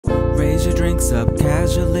Raise your drinks up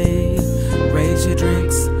casually. Raise your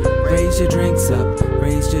drinks up. Raise your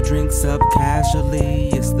drinks up casually.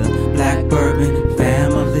 It's the Black Bourbon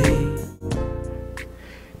family.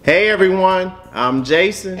 Hey everyone, I'm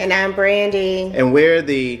Jason. And I'm Brandy. And we're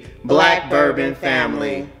the Black Bourbon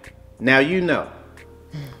family. Now you know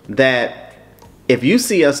that if you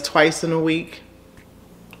see us twice in a week,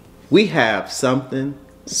 we have something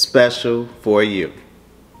special for you.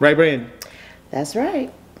 Right, Brandy? That's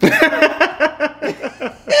right.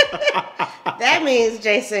 That means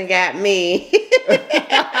Jason got me.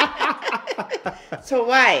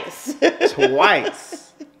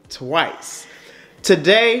 Twice.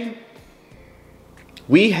 Today,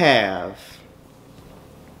 we have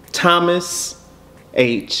Thomas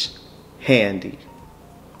H. Handy,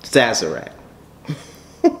 Sazerac,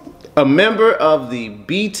 a member of the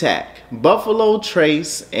BTAC, Buffalo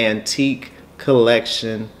Trace Antique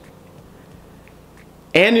Collection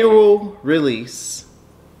annual release.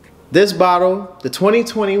 This bottle, the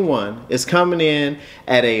 2021, is coming in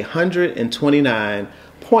at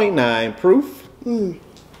 129.9 proof.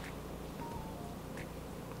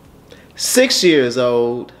 6 years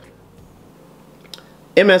old.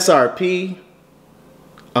 MSRP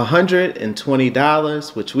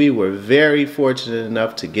 $120, which we were very fortunate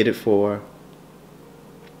enough to get it for.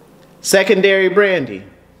 Secondary Brandy,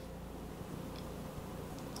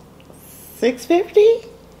 $650?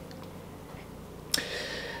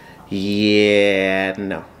 Yeah,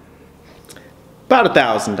 no. About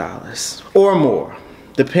 $1,000 or more,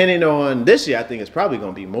 depending on this year. I think it's probably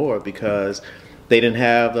going to be more because they didn't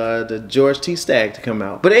have the George T. Stagg to come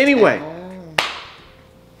out. But anyway,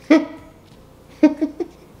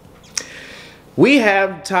 we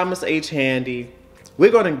have Thomas H. Handy.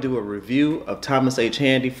 We're going to do a review of Thomas H.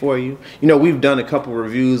 Handy for you. You know, we've done a couple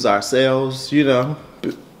reviews ourselves, you know,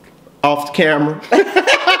 off the camera.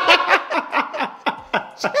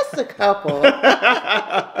 Just a couple.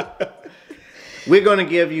 We're going to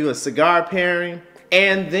give you a cigar pairing,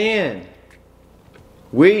 and then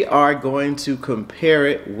we are going to compare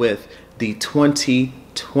it with the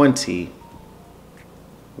 2020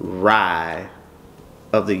 rye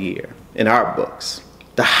of the year in our books.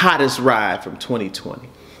 The hottest rye from 2020.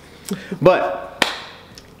 But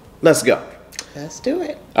let's go. Let's do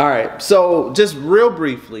it. All right, so just real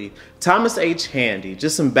briefly, Thomas H. Handy,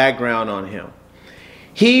 just some background on him.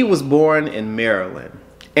 He was born in Maryland,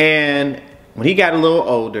 and when he got a little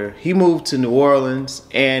older, he moved to New Orleans,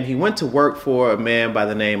 and he went to work for a man by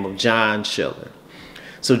the name of John Schiller.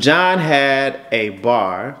 So John had a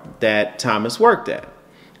bar that Thomas worked at,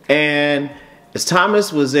 and as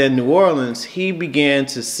Thomas was in New Orleans, he began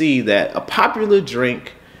to see that a popular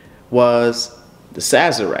drink was the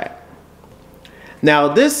Sazerac. Now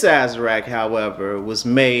this Sazerac, however, was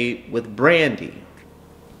made with brandy.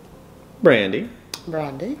 Brandy.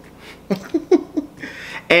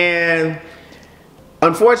 And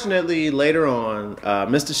unfortunately, later on,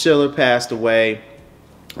 Mr. Schiller passed away,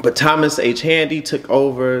 but Thomas H. Handy took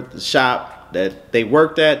over the shop that they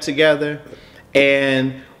worked at together.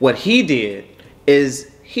 And what he did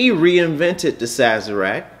is he reinvented the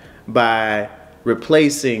Sazerac by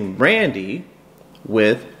replacing brandy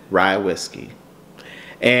with rye whiskey.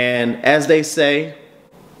 And as they say,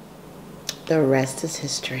 the rest is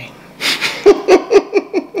history.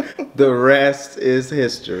 The rest is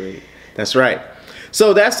history. That's right.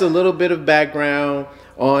 So that's a little bit of background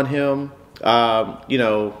on him. You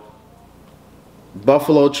know,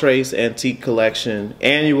 Buffalo Trace Antique Collection,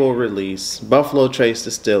 annual release, Buffalo Trace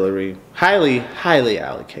Distillery, highly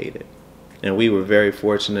allocated. And we were very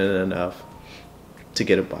fortunate enough to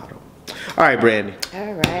get a bottle. All right, Brandy.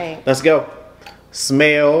 All right. Let's go.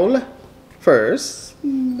 Smell first.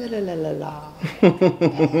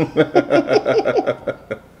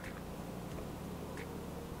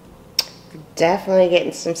 Definitely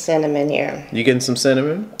getting some cinnamon here. You getting some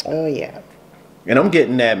cinnamon? Oh yeah. And I'm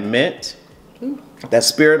getting that mint, that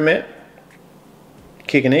spearmint,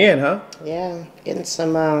 kicking in, huh? Yeah, getting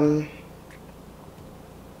some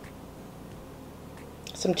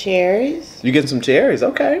cherries. You getting some cherries?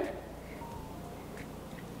 Okay.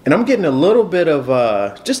 And I'm getting a little bit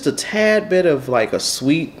of, just a tad bit of like a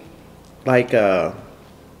sweet, like, I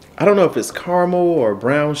don't know if it's caramel or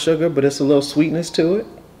brown sugar, but it's a little sweetness to it.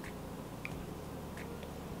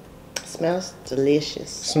 Smells delicious.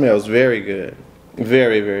 Smells very good.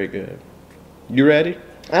 Very, very good. You ready?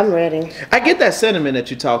 I'm ready. I get that cinnamon that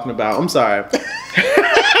you're talking about. I'm sorry. See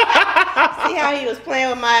how he was playing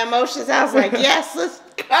with my emotions? I was like, yes, let's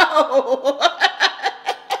go.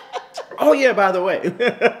 Oh, yeah, by the way.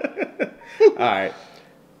 All right.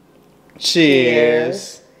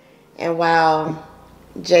 Cheers. And while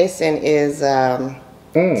Jason is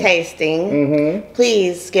tasting,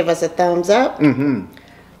 please give us a thumbs up.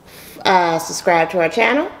 Subscribe to our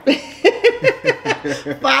channel.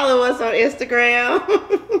 Follow us on Instagram.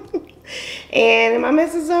 And am I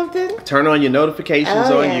missing something? Turn on your notifications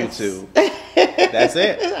on YouTube. That's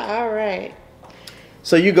it. All right.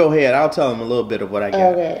 So you go ahead. I'll tell them a little bit of what I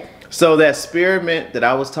got. Okay. So that spearmint that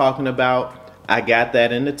I was talking about, I got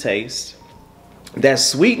that in the taste. That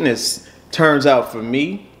sweetness turns out for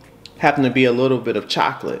me happen to be a little bit of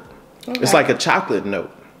chocolate. Okay. It's like a chocolate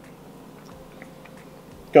note.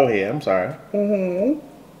 Go ahead. I'm sorry.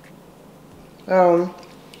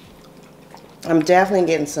 I'm definitely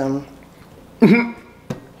getting some.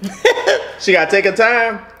 She gotta take her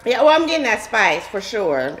time. Yeah, well, I'm getting that spice for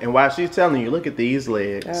sure. And while she's telling you, look at these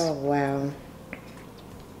legs. Oh wow.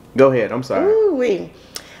 Go ahead. I'm sorry. Ooh-wee.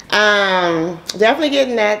 Definitely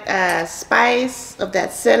getting that spice of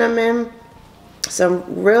that cinnamon. Some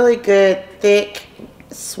really good thick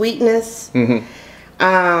sweetness. But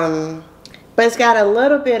it's got a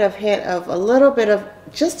little bit of hint of a little bit of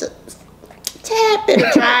just a tad bit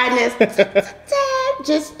of dryness.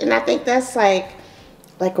 And I think that's like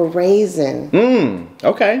a raisin.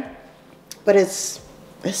 Okay. But it's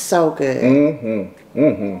so good.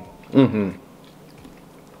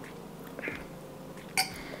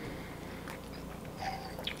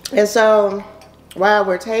 And so while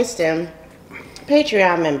we're tasting,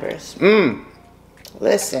 Patreon members,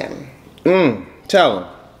 listen. Tell them.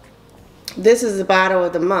 This is the bottle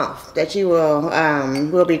of the month that you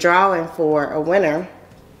will be drawing for a winner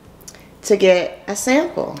to get a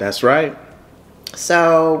sample. That's right.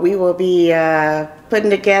 So we will be putting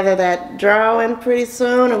together that drawing pretty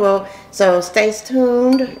soon. So stay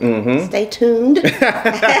tuned. Stay tuned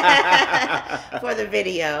for the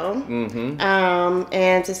video,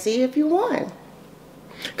 and to see if you won.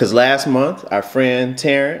 Because last month our friend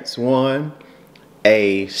Terrence won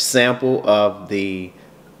a sample of the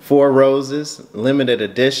Four Roses limited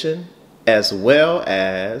edition, as well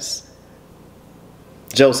as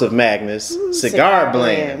Joseph Magnus cigar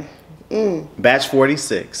blend. Batch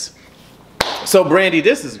 46. So Brandy,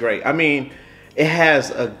 this is great. I mean, it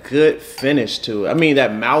has a good finish to it. I mean,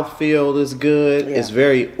 that mouthfeel is good. Yeah. It's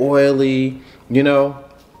very oily, you know.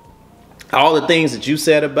 All the things that you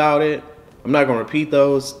said about it, I'm not going to repeat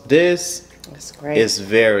those. This is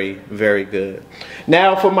very, very good.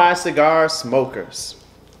 Now for my cigar smokers.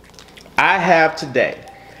 I have today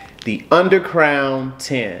the Undercrown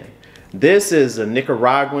 10. This is a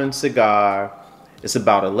Nicaraguan cigar. It's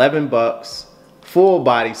about 11 bucks. Full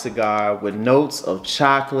body cigar with notes of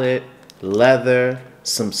chocolate, leather,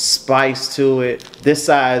 some spice to it. This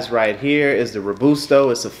size right here is the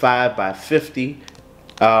Robusto. It's a 5 by 50.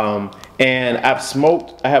 And I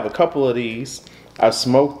have a couple of these. I've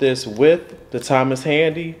smoked this with the Thomas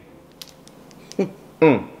Handy.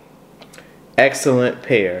 Excellent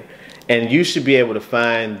pair. And you should be able to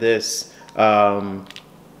find this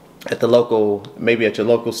at the local, maybe at your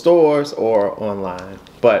local stores or online.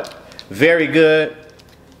 But very good,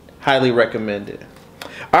 highly recommended.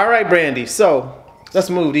 All right, Brandy, so let's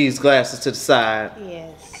move these glasses to the side.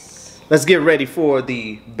 Yes. Let's get ready for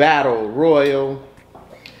the Battle Royal.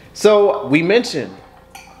 So we mentioned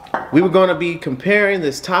we were going to be comparing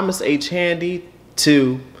this Thomas H. Handy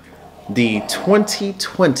to the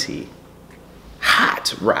 2020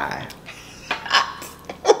 Hot Rye.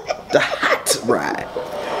 The Hot Rye.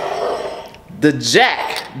 The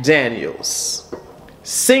Jack Daniels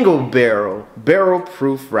Single Barrel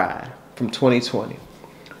Proof Rye from 2020.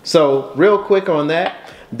 So real quick on that,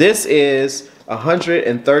 this is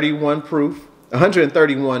 131 proof,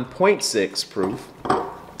 131.6 proof.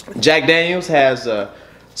 Jack Daniels has a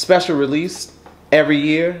special release every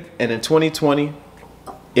year, and in 2020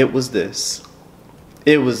 it was this.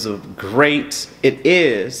 It is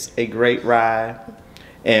a great rye,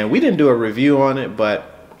 and we didn't do a review on it, but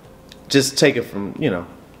just take it from, you know,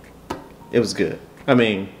 it was good. I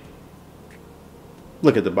mean,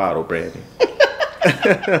 look at the bottle, Brandy.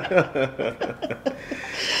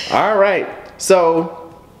 All right,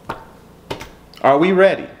 so are we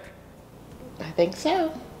ready? I think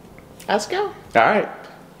so. Let's go. All right.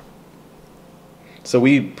 So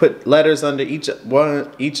we put letters under each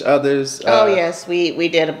other's. Oh yes, we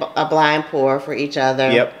did a blind pour for each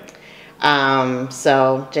other. Yep.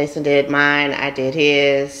 So Jason did mine, I did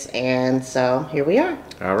his, and so here we are.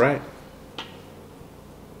 All right.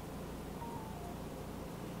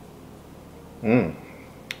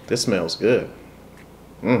 This smells good.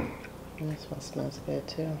 This one smells good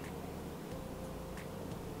too.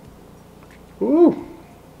 Ooh.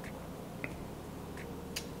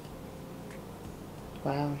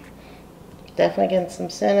 Wow. Definitely getting some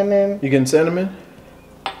cinnamon. You getting cinnamon?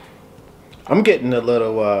 I'm getting a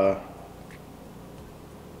little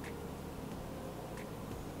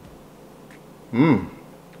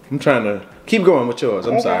I'm trying to keep going with yours.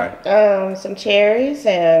 I'm sorry. Some cherries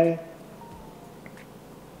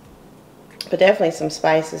but definitely some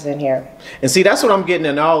spices in here. And see, that's what I'm getting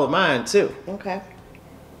in all of mine too. Okay.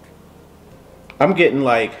 I'm getting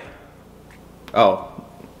like, oh,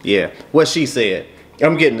 yeah, what she said.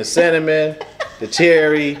 I'm getting the cinnamon, the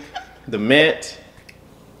cherry, the mint.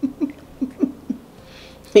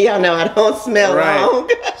 Y'all know I don't smell wrong.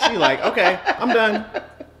 She like, okay, I'm done.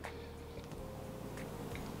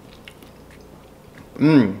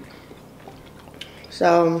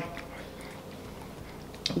 So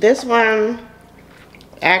this one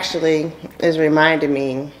actually is reminding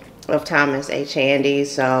me of Thomas H. Handy.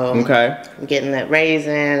 So Okay. I'm getting that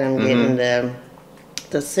raisin. I'm getting the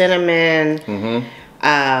cinnamon,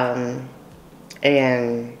 and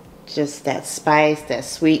just that spice, that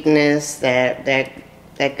sweetness, that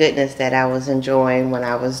goodness that I was enjoying when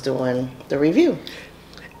I was doing the review.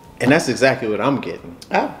 And that's exactly what I'm getting.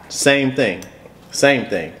 Oh, Same thing. Same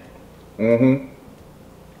thing.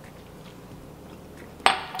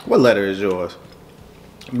 What letter is yours?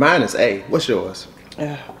 Mine is A. What's yours?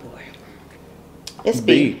 oh boy, it's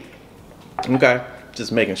B. Okay.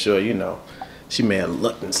 Just making sure, you know. She may have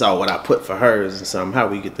looked and saw what I put for hers and something. How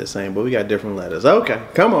we get the same, but we got different letters. Okay,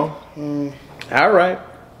 come on. All right.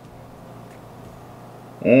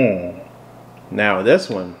 Now this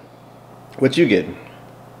one, what you getting?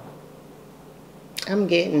 I'm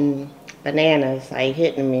getting bananas, like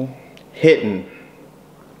hitting me. Hitting.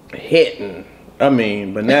 I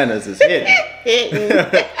mean, bananas is hitting.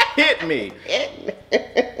 Hitting. Hit me.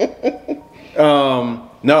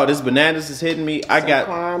 No, this bananas is hitting me. I got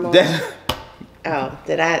caramel. that. Oh,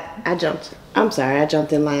 I jumped. I'm sorry, I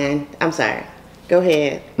jumped in line. I'm sorry. Go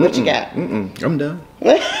ahead. What you got? I'm done.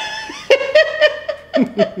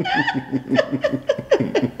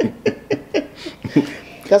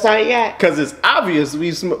 That's all you got? Cause it's obvious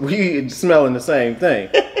we smelling the same thing.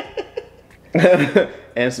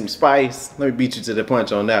 And some spice. Let me beat you to the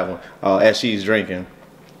punch on that one. As she's drinking.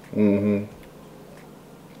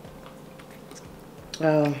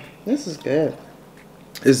 Oh, this is good.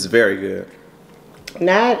 This is very good.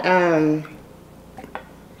 Not I'm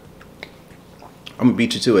gonna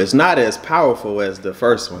beat you to it. It's not as powerful as the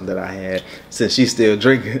first one that I had. Since she's still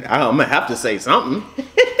drinking, I'm gonna have to say something.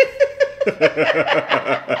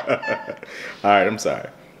 All right, I'm sorry.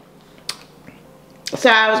 So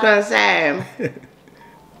I was gonna say,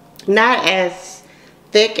 not as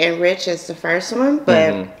thick and rich as the first one,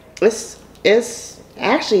 but it's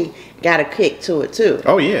actually got a kick to it too.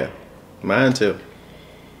 Oh yeah, mine too.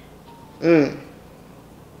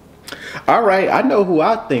 All right, I know who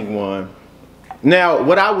I think won. Now,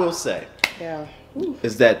 what I will say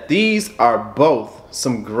is that these are both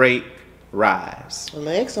some great ryes. The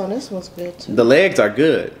legs on this one's good too. The legs are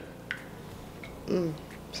good.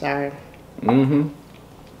 Sorry.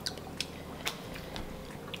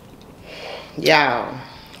 Y'all.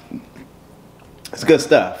 It's good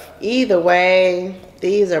stuff. Either way,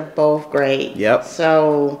 these are both great. Yep.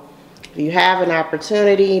 So if you have an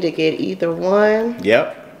opportunity to get either one,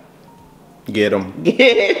 Yep. Get them. get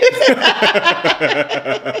it.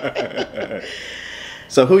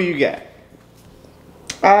 So who you got?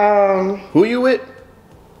 Who you with?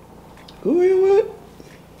 Who you with?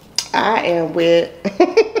 I am with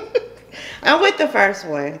I'm with the first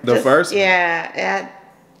one. The first one? Yeah.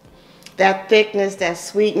 That thickness, that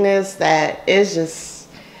sweetness, that is just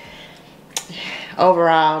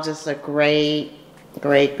overall just a great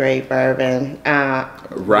bourbon.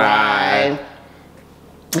 Rye.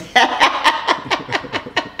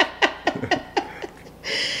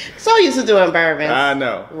 So used to doing bourbon. I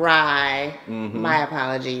know. Rye. My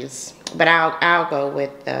apologies. But I'll go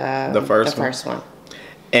with the first one.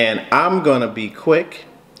 And I'm gonna be quick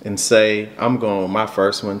and say I'm going with my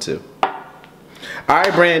first one too. All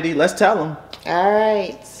right, Brandy, let's tell them. All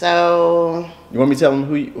right, so You want me to tell them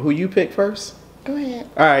who you picked first? go ahead.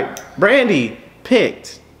 All right, Brandy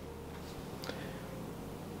picked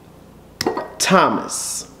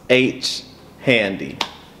Thomas H. Handy.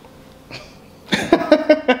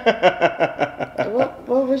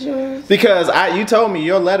 What was yours? Because you told me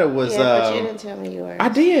your letter was. Yeah, but you didn't tell me yours. I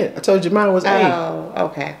did. I told you mine was A. Oh,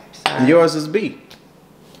 okay. Sorry. And yours is B.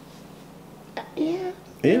 Yeah.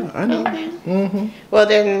 Yeah, I know. Okay. Well,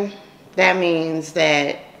 then that means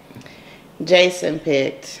that Jason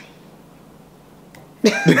picked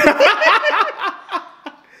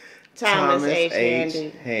Thomas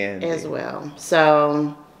H. Handy as well.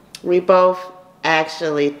 So we both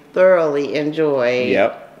actually thoroughly enjoyed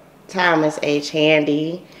Yep. Thomas H.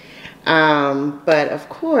 Handy. But of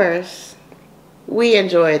course, we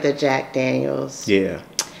enjoy the Jack Daniels Yeah.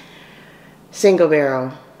 single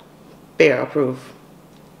barrel proof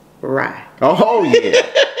rye. Oh yeah.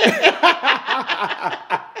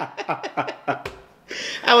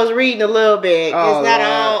 I was reading a little bit. Oh,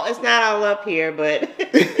 It's not all up here, but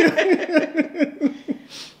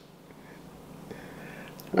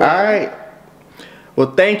All right.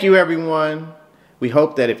 Well, thank you, everyone. We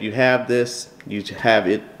hope that if you have this, you have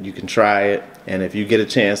it, you can try it. And if you get a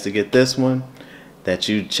chance to get this one, that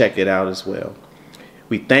you check it out as well.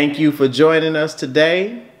 We thank you for joining us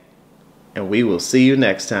today, and we will see you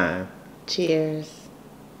next time. cheers.